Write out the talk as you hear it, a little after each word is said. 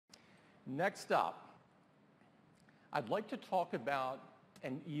Next up, I'd like to talk about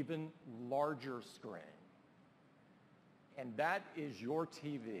an even larger screen, and that is your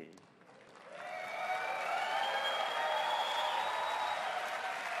TV.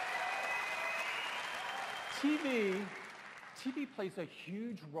 TV plays a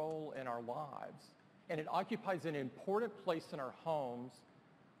huge role in our lives, and it occupies an important place in our homes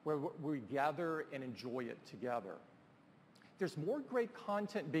where we gather and enjoy it together. There's more great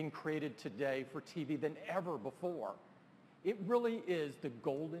content being created today for TV than ever before. It really is the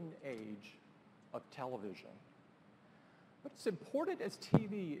golden age of television. But as important as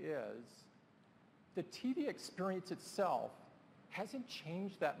TV is, the TV experience itself hasn't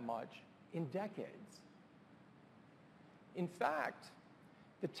changed that much in decades. In fact,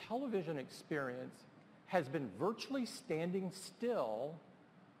 the television experience has been virtually standing still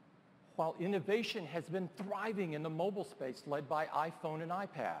while innovation has been thriving in the mobile space led by iPhone and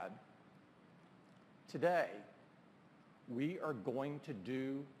iPad. Today, we are going to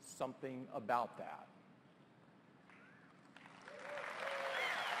do something about that.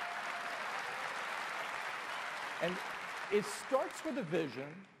 And it starts with a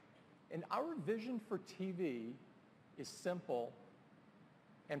vision, and our vision for TV is simple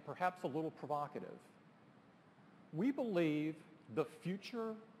and perhaps a little provocative. We believe the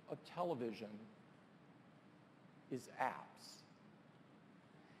future of television is apps.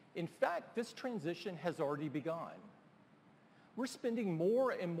 In fact, this transition has already begun. We're spending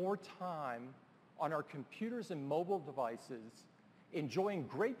more and more time on our computers and mobile devices enjoying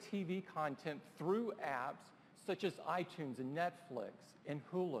great TV content through apps such as iTunes and Netflix and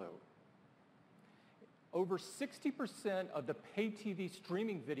Hulu. Over 60% of the pay TV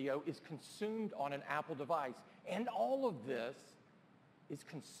streaming video is consumed on an Apple device, and all of this is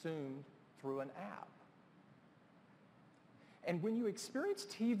consumed through an app. And when you experience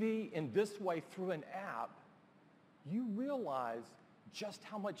TV in this way through an app, you realize just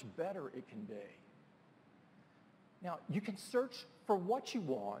how much better it can be. Now, you can search for what you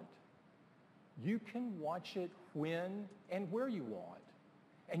want. You can watch it when and where you want.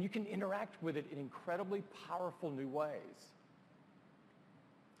 And you can interact with it in incredibly powerful new ways.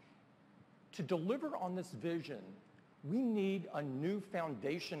 To deliver on this vision, we need a new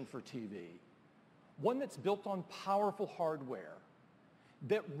foundation for TV, one that's built on powerful hardware,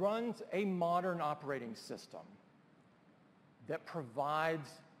 that runs a modern operating system, that provides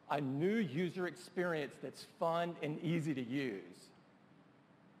a new user experience that's fun and easy to use,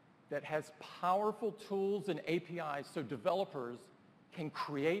 that has powerful tools and APIs so developers can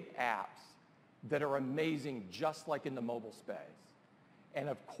create apps that are amazing just like in the mobile space. And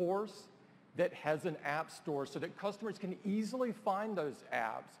of course, that has an app store so that customers can easily find those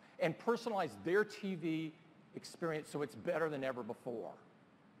apps and personalize their TV experience so it's better than ever before.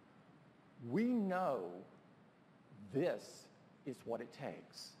 We know this is what it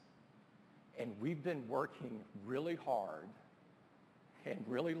takes. And we've been working really hard and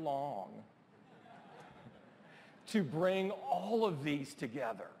really long to bring all of these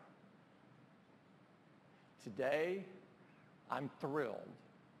together. Today, I'm thrilled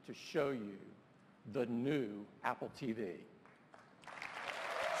to show you the new Apple TV.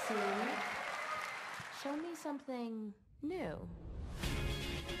 See? Show me something new.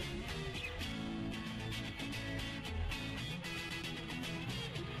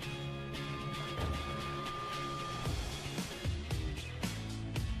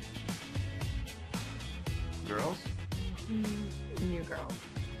 Girls? New girl.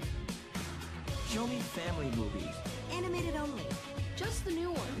 Show me family movies. Animated only. Just the new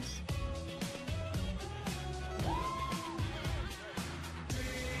ones.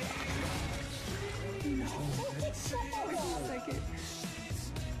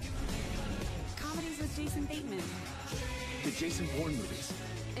 Comedies with Jason Bateman. The Jason Bourne movies.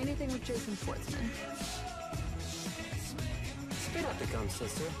 Anything with Jason Schwartzman. Spit out the gum,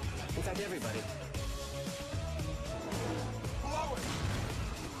 sister. In fact, everybody. Wow.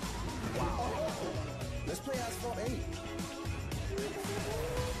 Let's play Asphalt 8.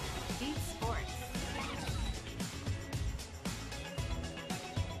 Beat Sports.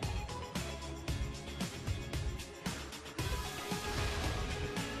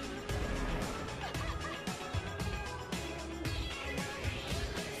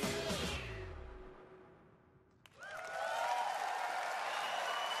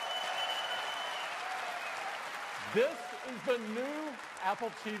 This is the new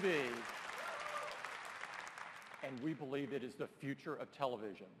Apple TV, and we believe it is the future of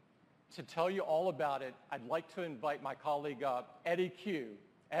television. To tell you all about it, I'd like to invite my colleague, Eddie Q.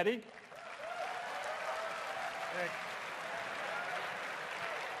 Eddie?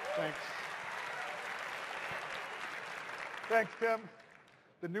 Thanks. Thanks, Tim.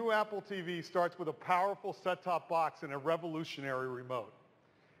 The new Apple TV starts with a powerful set-top box and a revolutionary remote.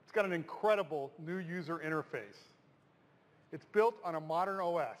 It's got an incredible new user interface. It's built on a modern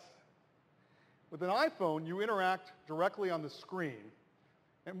OS. With an iPhone, you interact directly on the screen,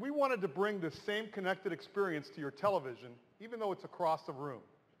 and we wanted to bring the same connected experience to your television, even though it's across the room.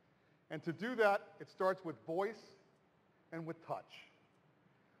 And to do that, it starts with voice and with touch.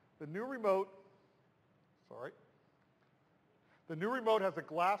 The new remote has a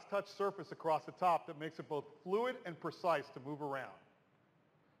glass touch surface across the top that makes it both fluid and precise to move around.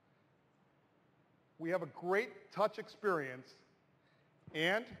 We have a great touch experience,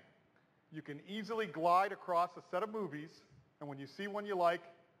 and you can easily glide across a set of movies, and when you see one you like,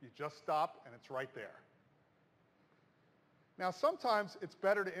 you just stop and it's right there. Now, sometimes it's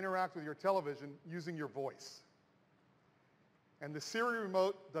better to interact with your television using your voice. And the Siri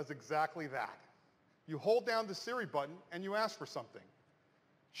remote does exactly that. You hold down the Siri button and you ask for something.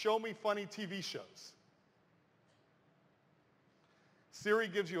 Show me funny TV shows. Siri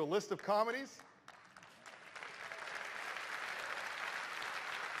gives you a list of comedies.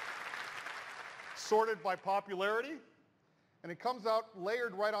 Sorted by popularity, and it comes out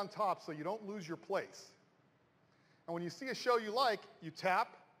layered right on top so you don't lose your place. And when you see a show you like, you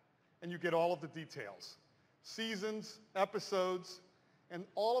tap and you get all of the details. Seasons, episodes, and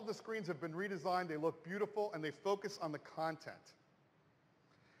all of the screens have been redesigned. They look beautiful and they focus on the content.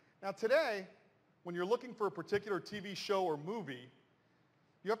 Now today, when you're looking for a particular TV show or movie,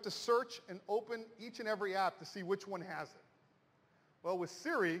 you have to search and open each and every app to see which one has it. Well, with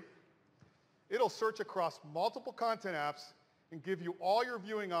Siri, it'll search across multiple content apps and give you all your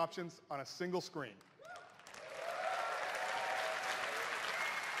viewing options on a single screen.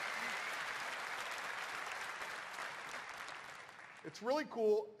 It's really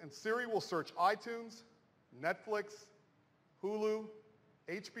cool, and Siri will search iTunes, Netflix, Hulu,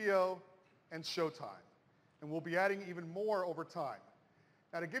 HBO, and Showtime. And we'll be adding even more over time.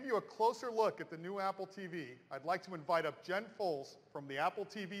 Now, to give you a closer look at the new Apple TV, I'd like to invite up Jen Foles from the Apple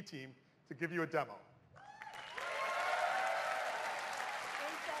TV team to give you a demo.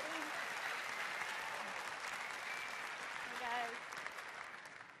 Thanks, Eddie. Hey, guys.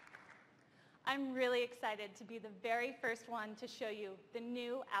 I'm really excited to be the very first one to show you the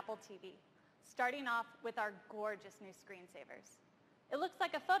new Apple TV, starting off with our gorgeous new screensavers. It looks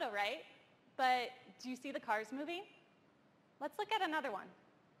like a photo, right? But do you see the cars moving? Let's look at another one.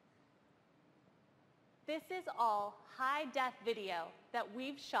 This is all high-def video that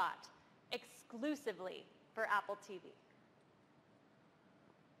we've shot exclusively for Apple TV.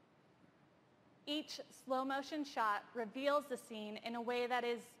 Each slow-motion shot reveals the scene in a way that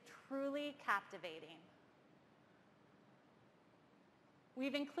is truly captivating.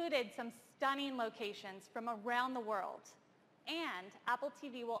 We've included some stunning locations from around the world, and Apple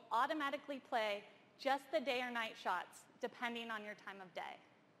TV will automatically play just the day or night shots depending on your time of day.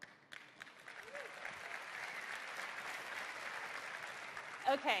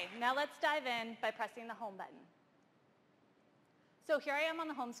 Okay, now let's dive in by pressing the home button. So here I am on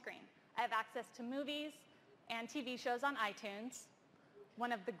the home screen. I have access to movies and TV shows on iTunes.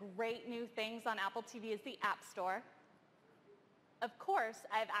 One of the great new things on Apple TV is the App Store. Of course,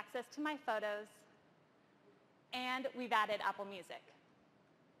 I have access to my photos, and we've added Apple Music.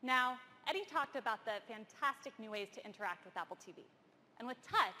 Now, Eddie talked about the fantastic new ways to interact with Apple TV. And with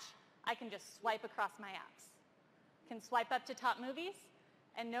touch, I can just swipe across my apps. I can swipe up to top movies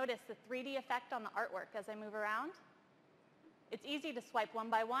and notice the 3D effect on the artwork as I move around. It's easy to swipe one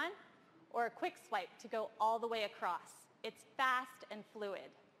by one, or a quick swipe to go all the way across. It's fast and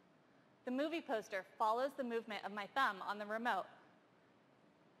fluid. The movie poster follows the movement of my thumb on the remote.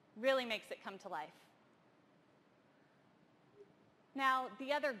 Really makes it come to life. Now,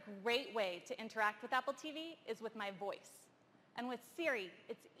 the other great way to interact with Apple TV is with my voice. And with Siri,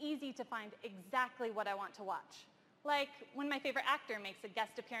 it's easy to find exactly what I want to watch, like when my favorite actor makes a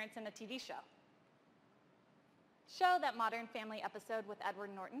guest appearance in a TV show. Show that Modern Family episode with Edward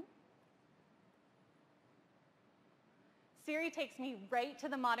Norton. Siri takes me right to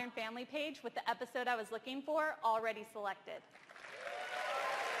the Modern Family page with the episode I was looking for already selected.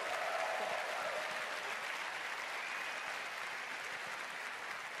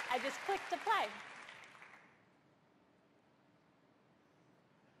 I just clicked to play.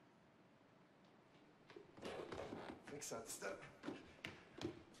 Fix that stuff.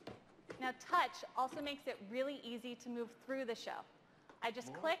 Now, touch also makes it really easy to move through the show. I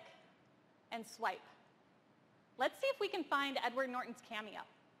just click and swipe. Let's see if we can find Edward Norton's cameo.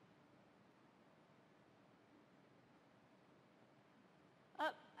 Oh,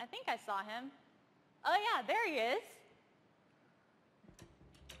 I think I saw him. Oh yeah, there he is.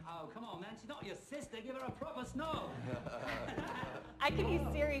 Oh, come on, man. She's not your sister. Give her a proper snog. I can use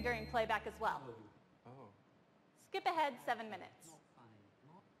Siri during playback as well. Skip ahead 7 minutes.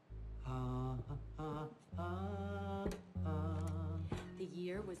 The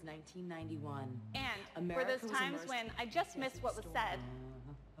year was 1991. And America for those was times immersed when I just missed what was said,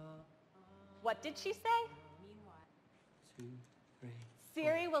 what did she say?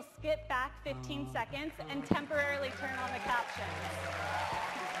 Siri will skip back 15 seconds and temporarily turn on the captions.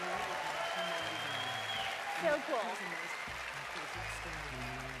 So cool.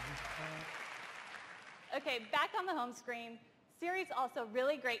 Okay, back on the home screen. Siri's also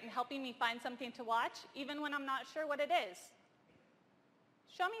really great in helping me find something to watch, even when I'm not sure what it is.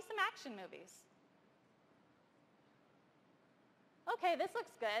 Show me some action movies. Okay, this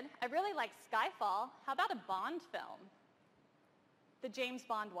looks good. I really like Skyfall. How about a Bond film? The James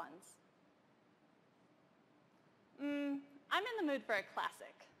Bond ones. I'm in the mood for a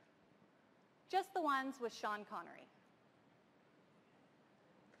classic. Just the ones with Sean Connery.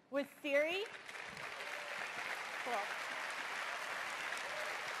 With Siri, cool.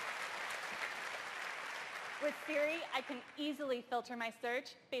 With Siri, I can easily filter my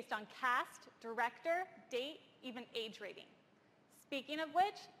search based on cast, director, date, even age rating. Speaking of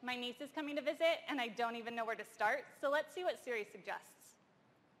which, my niece is coming to visit and I don't even know where to start, so let's see what Siri suggests.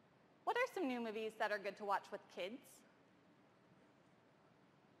 What are some new movies that are good to watch with kids?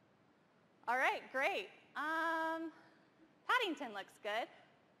 All right, great. Paddington looks good.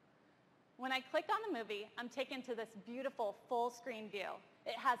 When I click on the movie, I'm taken to this beautiful full screen view.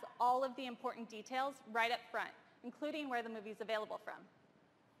 It has all of the important details right up front, including where the movie's available from.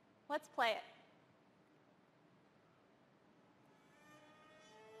 Let's play it.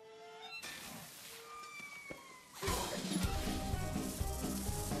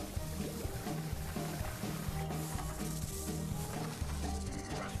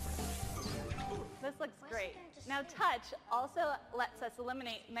 This looks great. Now touch also lets us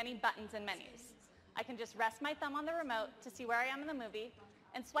eliminate many buttons and menus. I can just rest my thumb on the remote to see where I am in the movie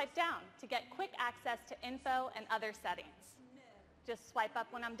and swipe down to get quick access to info and other settings. Just swipe up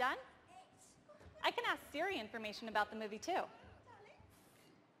when I'm done. I can ask Siri information about the movie too.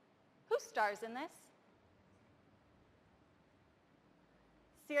 Who stars in this?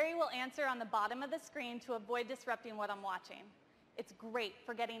 Siri will answer on the bottom of the screen to avoid disrupting what I'm watching. It's great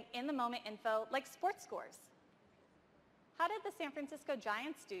for getting in-the-moment info like sports scores. How did the San Francisco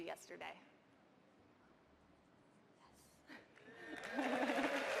Giants do yesterday? Yes.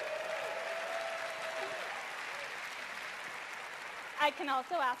 I can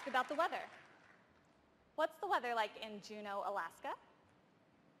also ask about the weather. What's the weather like in Juneau, Alaska?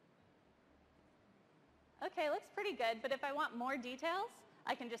 Okay, looks pretty good, but if I want more details,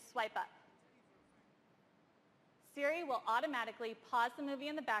 I can just swipe up. Siri will automatically pause the movie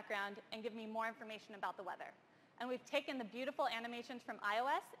in the background and give me more information about the weather. And we've taken the beautiful animations from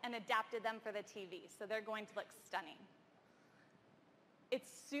iOS and adapted them for the TV, so they're going to look stunning. It's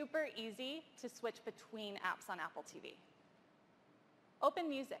super easy to switch between apps on Apple TV. Open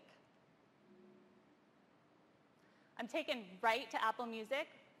Music. I'm taken right to Apple Music,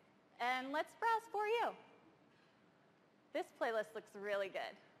 and let's browse for you. This playlist looks really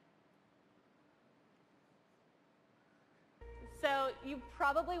good. So you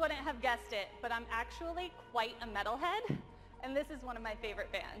probably wouldn't have guessed it, but I'm actually quite a metalhead, and this is one of my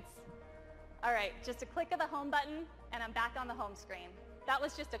favorite bands. All right, just a click of the home button, and I'm back on the home screen. That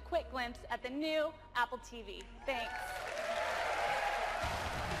was just a quick glimpse at the new Apple TV. Thanks.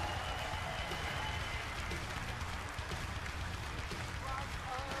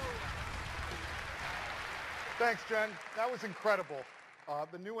 Thanks, Jen. That was incredible.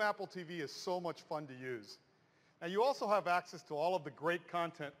 The new Apple TV is so much fun to use. Now, you also have access to all of the great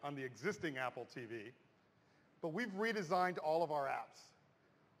content on the existing Apple TV, but we've redesigned all of our apps.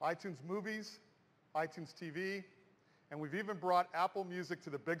 iTunes Movies, iTunes TV, and we've even brought Apple Music to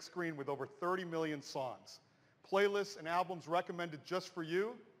the big screen with over 30 million songs. Playlists and albums recommended just for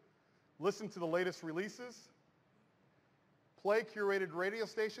you. Listen to the latest releases. Play curated radio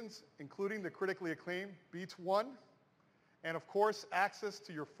stations, including the critically acclaimed Beats One, and of course, access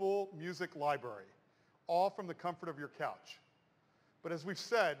to your full music library, all from the comfort of your couch. But as we've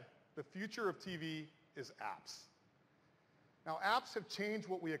said, the future of TV is apps. Now, apps have changed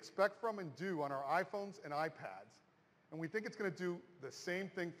what we expect from and do on our iPhones and iPads, and we think it's going to do the same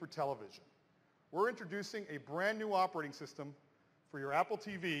thing for television. We're introducing a brand new operating system for your Apple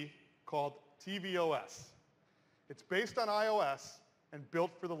TV called TVOS. It's based on iOS and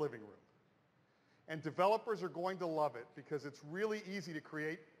built for the living room. And developers are going to love it because it's really easy to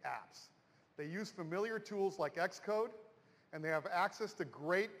create apps. They use familiar tools like Xcode, and they have access to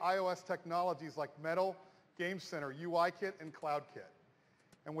great iOS technologies like Metal, Game Center, UIKit, and CloudKit.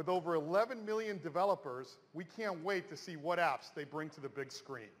 And with over 11 million developers, we can't wait to see what apps they bring to the big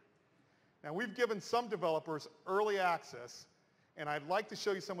screen. Now, we've given some developers early access, and I'd like to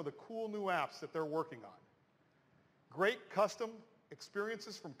show you some of the cool new apps that they're working on. Great custom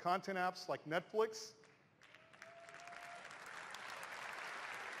experiences from content apps like Netflix.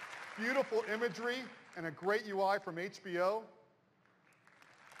 Beautiful imagery and a great UI from HBO.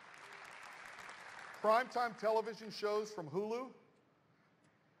 Primetime television shows from Hulu.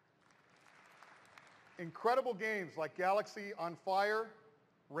 Incredible games like Galaxy on Fire,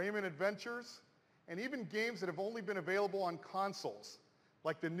 Rayman Adventures, and even games that have only been available on consoles,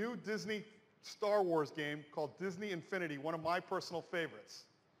 like the new Disney Star Wars game called Disney Infinity, one of my personal favorites.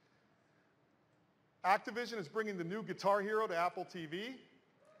 Activision is bringing the new Guitar Hero to Apple TV.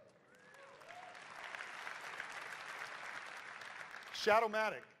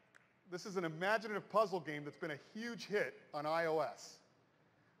 Shadowmatic. This is an imaginative puzzle game that's been a huge hit on iOS.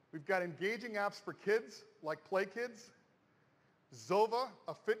 We've got engaging apps for kids like Play Kids, Zova,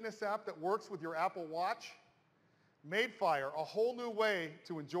 a fitness app that works with your Apple Watch, Madefire, a whole new way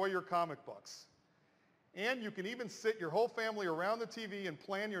to enjoy your comic books. And you can even sit your whole family around the TV and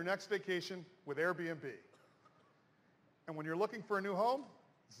plan your next vacation with Airbnb. And when you're looking for a new home,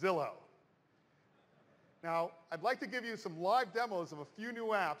 Zillow. Now, I'd like to give you some live demos of a few new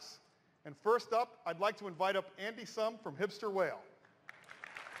apps. And first up, I'd like to invite up Andy Sum from Hipster Whale.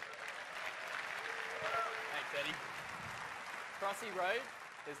 Thanks, Eddie. Crossy Road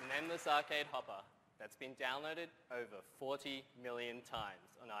is an endless arcade hopper that's been downloaded over 40 million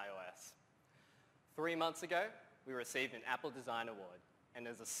times on iOS. 3 months ago, we received an Apple Design Award, and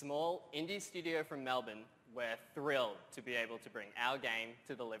as a small indie studio from Melbourne, we're thrilled to be able to bring our game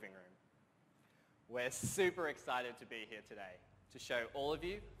to the living room. We're super excited to be here today to show all of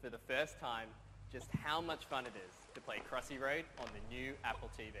you for the first time just how much fun it is to play Crossy Road on the new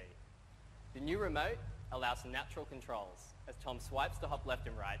Apple TV. The new remote allows natural controls as Tom swipes to hop left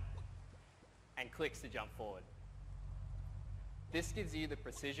and right and clicks to jump forward. This gives you the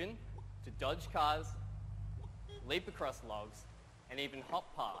precision to dodge cars, leap across logs, and even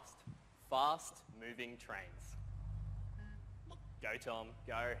hop past fast-moving trains. Go, Tom,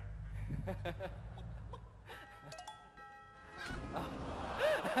 go.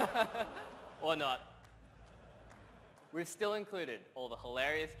 Or not. We've still included all the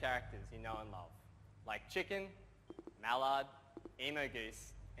hilarious characters you know and love, like Chicken, Mallard, Emo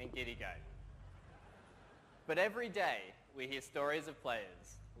Goose, and Giddy Goat. But every day, we hear stories of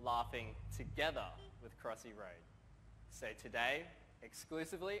players laughing together with Crossy Road. So today,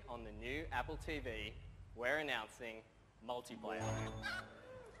 exclusively on the new Apple TV, we're announcing multiplayer.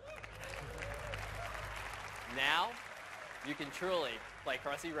 Now, you can truly play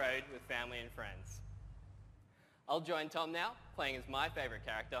Crossy Road with family and friends. I'll join Tom now, playing as my favorite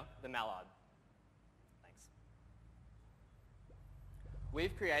character, the Mallard. Thanks.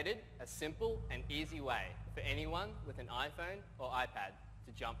 We've created a simple and easy way for anyone with an iPhone or iPad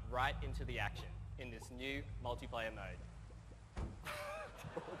to jump right into the action in this new multiplayer mode.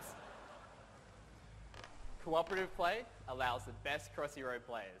 Cooperative play allows the best Crossy Road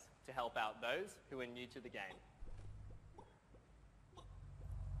players to help out those who are new to the game.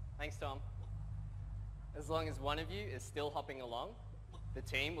 Thanks, Tom. As long as one of you is still hopping along, the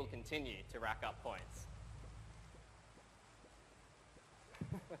team will continue to rack up points.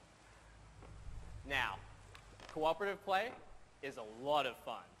 Now, cooperative play is a lot of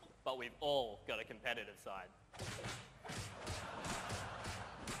fun, but we've all got a competitive side.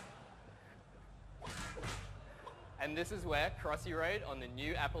 And this is where Crossy Road on the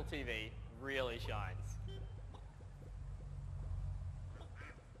new Apple TV really shines.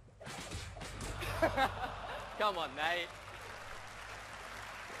 Come on, mate.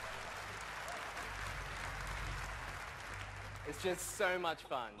 It's just so much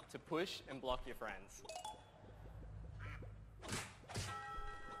fun to push and block your friends.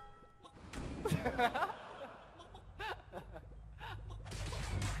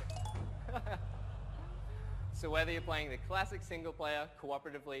 So whether you're playing the classic single player,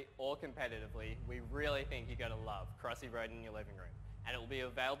 cooperatively, or competitively, we really think you're going to love Crossy Road in your living room. And it will be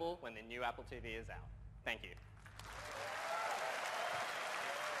available when the new Apple TV is out. Thank you.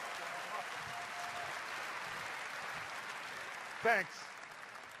 Thanks.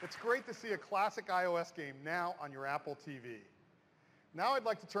 It's great to see a classic iOS game now on your Apple TV. Now I'd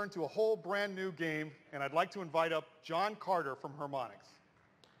like to turn to a whole brand new game, and I'd like to invite up John Carter from Harmonix.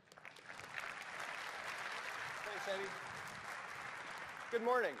 Thanks, Eddie. Good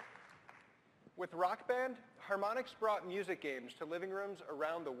morning. With Rock Band, Harmonix brought music games to living rooms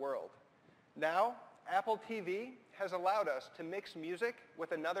around the world. Now, Apple TV has allowed us to mix music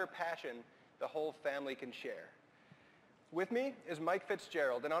with another passion the whole family can share. With me is Mike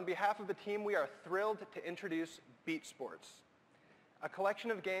Fitzgerald, and on behalf of the team, we are thrilled to introduce Beat Sports, a collection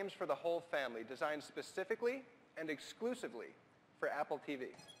of games for the whole family designed specifically and exclusively for Apple TV.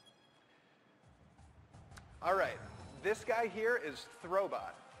 All right, this guy here is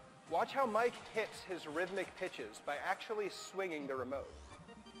Throwbot. Watch how Mike hits his rhythmic pitches by actually swinging the remote.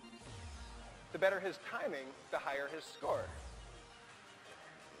 The better his timing, the higher his score.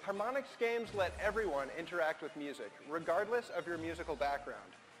 Harmonix games let everyone interact with music, regardless of your musical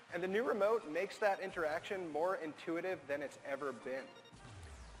background, and the new remote makes that interaction more intuitive than it's ever been.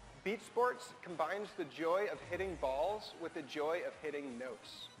 Beat Sports combines the joy of hitting balls with the joy of hitting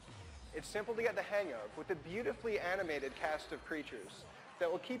notes. It's simple to get the hang of, with a beautifully animated cast of creatures that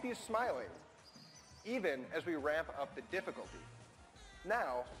will keep you smiling, even as we ramp up the difficulty.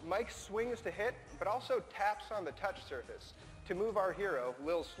 Now, Mike swings to hit, but also taps on the touch surface to move our hero,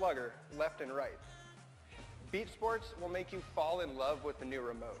 Lil Slugger, left and right. Beat Sports will make you fall in love with the new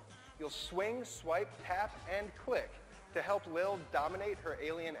remote. You'll swing, swipe, tap, and click to help Lil dominate her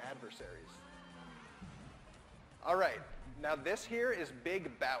alien adversaries. All right, now this here is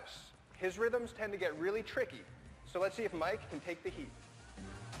Big Bouse. His rhythms tend to get really tricky, so let's see if Mike can take the heat.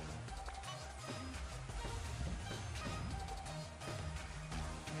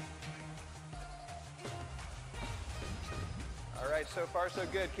 All right, so far so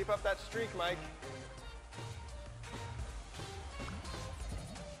good. Keep up that streak, Mike.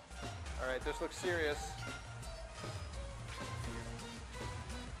 All right, this looks serious.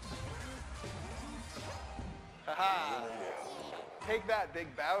 Haha! Take that,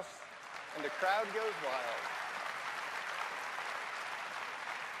 Big Bouse. And the crowd goes wild.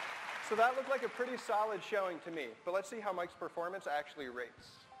 So that looked like a pretty solid showing to me, but let's see how Mike's performance actually rates.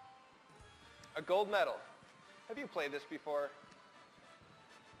 A gold medal. Have you played this before?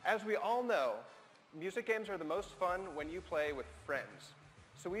 As we all know, music games are the most fun when you play with friends.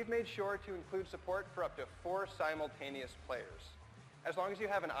 So we've made sure to include support for up to 4 simultaneous players. As long as you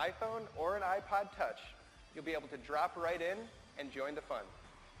have an iPhone or an iPod Touch, you'll be able to drop right in and join the fun.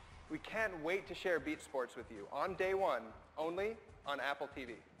 We can't wait to share Beat Sports with you on day 1, only on Apple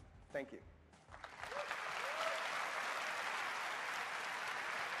TV. Thank you.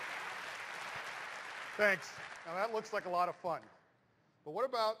 Thanks. Now that looks like a lot of fun. But what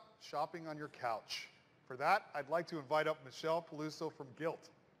about shopping on your couch? For that, I'd like to invite up Michelle Peluso from Gilt.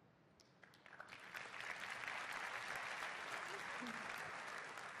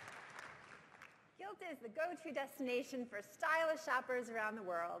 Gilt is the go-to destination for stylish shoppers around the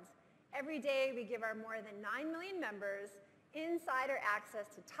world. Every day, we give our more than 9 million members insider access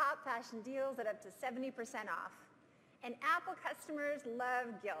to top fashion deals at up to 70% off. And Apple customers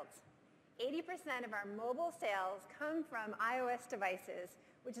love Gilt. 80% of our mobile sales come from iOS devices,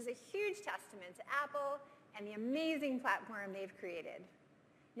 which is a huge testament to Apple and the amazing platform they've created.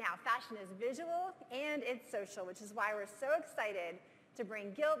 Now, fashion is visual and it's social, which is why we're so excited to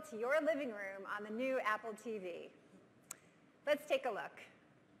bring Gilt to your living room on the new Apple TV. Let's take a look.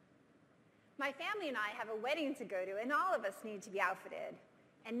 My family and I have a wedding to go to, and all of us need to be outfitted.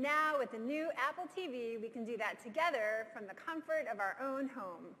 And now, with the new Apple TV, we can do that together from the comfort of our own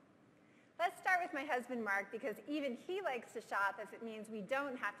home. Let's start with my husband, Mark, because even he likes to shop if it means we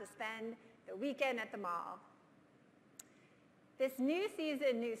don't have to spend the weekend at the mall. This new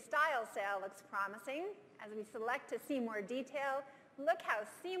season, new style sale looks promising. As we select to see more detail, look how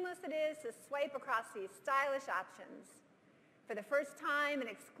seamless it is to swipe across these stylish options. For the first time and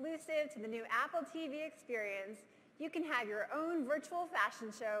exclusive to the new Apple TV experience, you can have your own virtual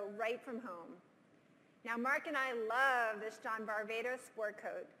fashion show right from home. Now, Mark and I love this John Barbados sport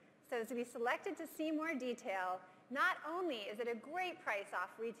coat, so as we selected to see more detail, not only is it a great price off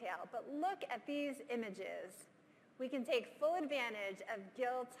retail, but look at these images. We can take full advantage of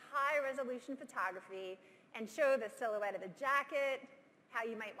Gilt's high-resolution photography and show the silhouette of the jacket, how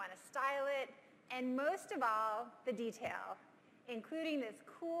you might want to style it, and most of all, the detail, including this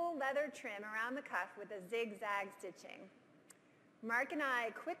cool leather trim around the cuff with a zigzag stitching. Mark and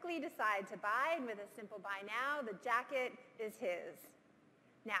I quickly decide to buy, and with a simple buy now, the jacket is his.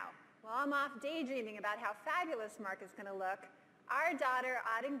 Now, while I'm off daydreaming about how fabulous Mark is going to look, our daughter,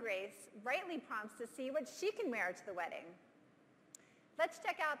 Auden Grace, rightly prompts to see what she can wear to the wedding. Let's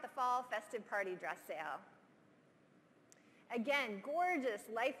check out the fall festive party dress sale. Again, gorgeous,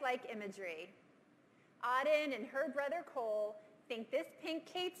 lifelike imagery. Auden and her brother Cole think this pink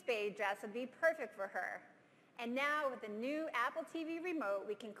Kate Spade dress would be perfect for her. And now with the new Apple TV remote,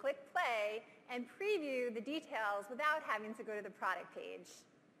 we can click play and preview the details without having to go to the product page.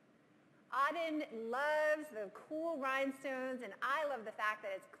 Auden loves the cool rhinestones, and I love the fact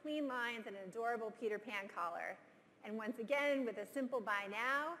that it's clean lines and an adorable Peter Pan collar. And once again, with a simple buy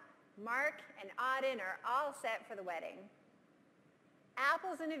now, Mark and Auden are all set for the wedding.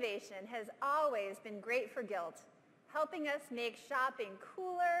 Apple's innovation has always been great for guilt, helping us make shopping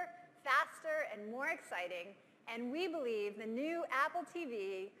cooler, faster, and more exciting. And we believe the new Apple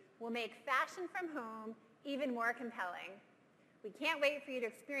TV will make fashion from home even more compelling. We can't wait for you to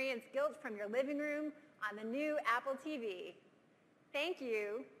experience guilt from your living room on the new Apple TV. Thank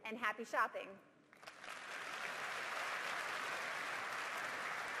you, and happy shopping.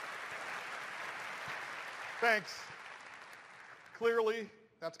 Thanks. Clearly,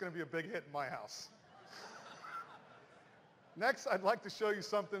 that's going to be a big hit in my house. Next, I'd like to show you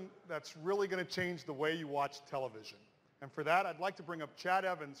something that's really going to change the way you watch television. And for that, I'd like to bring up Chad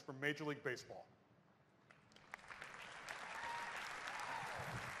Evans from Major League Baseball.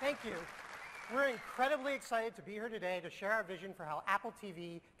 Thank you. We're incredibly excited to be here today to share our vision for how Apple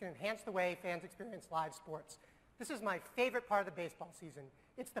TV can enhance the way fans experience live sports. This is my favorite part of the baseball season.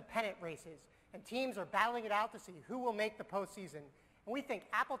 It's the pennant races, and teams are battling it out to see who will make the postseason. And we think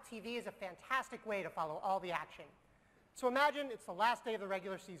Apple TV is a fantastic way to follow all the action. So imagine it's the last day of the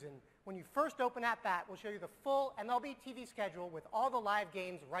regular season. When you first open at bat, we'll show you the full MLB TV schedule with all the live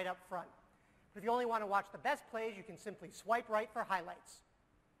games right up front. But if you only want to watch the best plays, you can simply swipe right for highlights.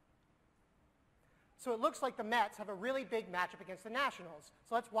 So it looks like the Mets have a really big matchup against the Nationals.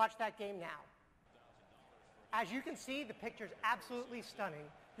 So let's watch that game now. As you can see, the picture's absolutely stunning.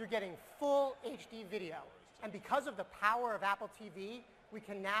 You're getting full HD video. And because of the power of Apple TV, we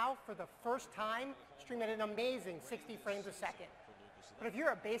can now, for the first time, stream at an amazing 60 frames a second. But if you're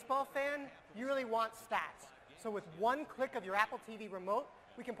a baseball fan, you really want stats. So with one click of your Apple TV remote,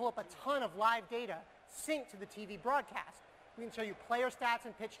 we can pull up a ton of live data synced to the TV broadcast. We can show you player stats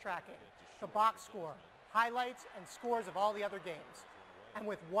and pitch tracking, the box score, highlights, and scores of all the other games. And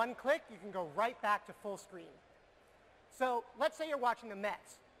with one click, you can go right back to full screen. So let's say you're watching the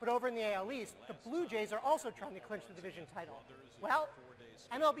Mets, but over in the AL East, the Blue Jays are also trying to clinch the division title. Well,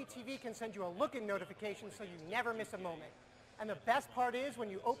 MLB TV can send you a look-in notification so you never miss a moment. And the best part is when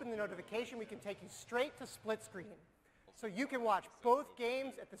you open the notification, we can take you straight to split screen. So you can watch both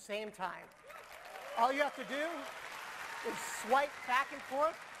games at the same time. All you have to do is swipe back and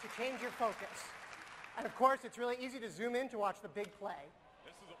forth to change your focus. And of course, it's really easy to zoom in to watch the big play.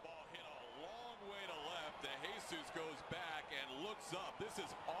 This is a ball hit a long way to left. De Jesus goes back and looks up. This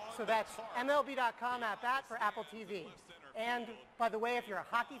is on So that's MLB.com at bat for Apple TV. And by the way, if you're a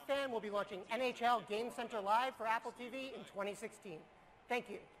hockey fan, we'll be launching NHL Game Center Live for Apple TV in 2016. Thank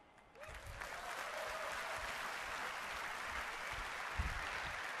you.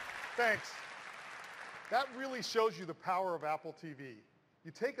 Thanks. That really shows you the power of Apple TV.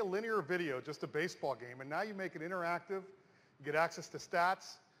 You take a linear video, just a baseball game, and now you make it interactive. You get access to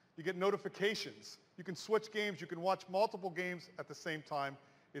stats. You get notifications. You can switch games. You can watch multiple games at the same time.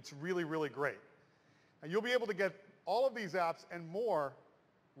 It's really, really great. And you'll be able to get all of these apps and more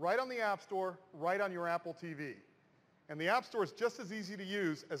right on the App Store, right on your Apple TV. And the App Store is just as easy to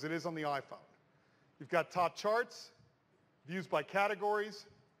use as it is on the iPhone. You've got top charts, views by categories,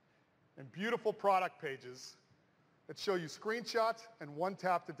 and beautiful product pages that show you screenshots and one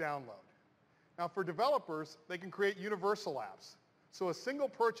tap to download. Now for developers, they can create universal apps. So a single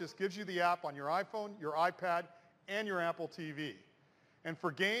purchase gives you the app on your iPhone, your iPad, and your Apple TV. And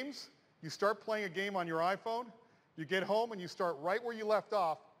for games, you start playing a game on your iPhone, you get home and you start right where you left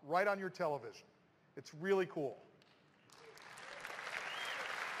off, right on your television. It's really cool.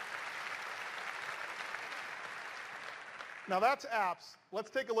 Now that's apps.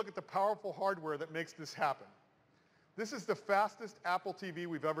 Let's take a look at the powerful hardware that makes this happen. This is the fastest Apple TV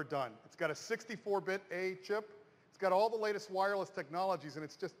we've ever done. It's got a 64-bit A chip. It's got all the latest wireless technologies, and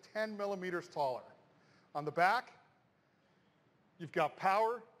it's just 10 millimeters taller. On the back, you've got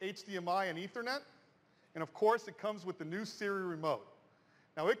power, HDMI, and Ethernet. And of course, it comes with the new Siri remote.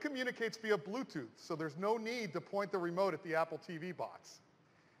 Now it communicates via Bluetooth, so there's no need to point the remote at the Apple TV box.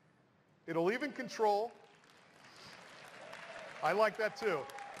 It'll even control, I like that too.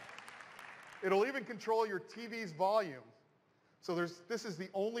 It'll even control your TV's volume. So this is the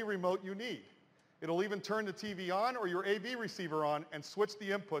only remote you need. It'll even turn the TV on or your AV receiver on and switch the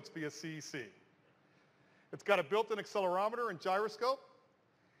inputs via CEC. It's got a built-in accelerometer and gyroscope,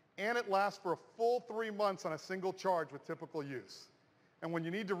 and it lasts for a full 3 months on a single charge with typical use. And when you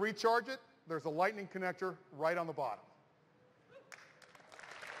need to recharge it, there's a lightning connector right on the bottom.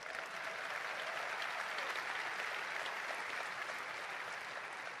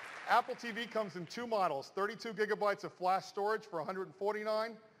 Apple TV comes in two models, 32 gigabytes of flash storage for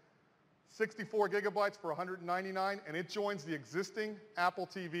 $149, 64 gigabytes for $199, and it joins the existing Apple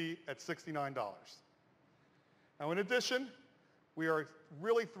TV at $69. Now, in addition, we are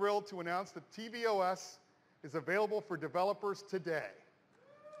really thrilled to announce that TVOS is available for developers today.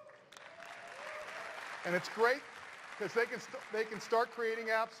 And it's great because they can start creating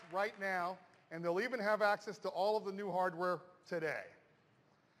apps right now, and they'll even have access to all of the new hardware today.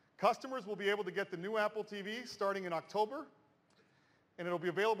 Customers will be able to get the new Apple TV starting in October, and it'll be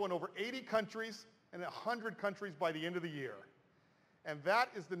available in over 80 countries and 100 countries by the end of the year. And that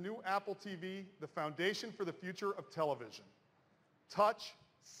is the new Apple TV, the foundation for the future of television. Touch,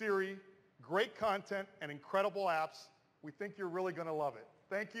 Siri, great content, and incredible apps. We think you're really going to love it.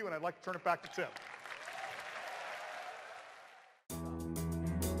 Thank you, and I'd like to turn it back to Tim.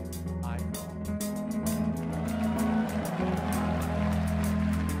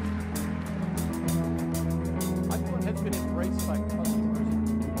 iPhone has been embraced by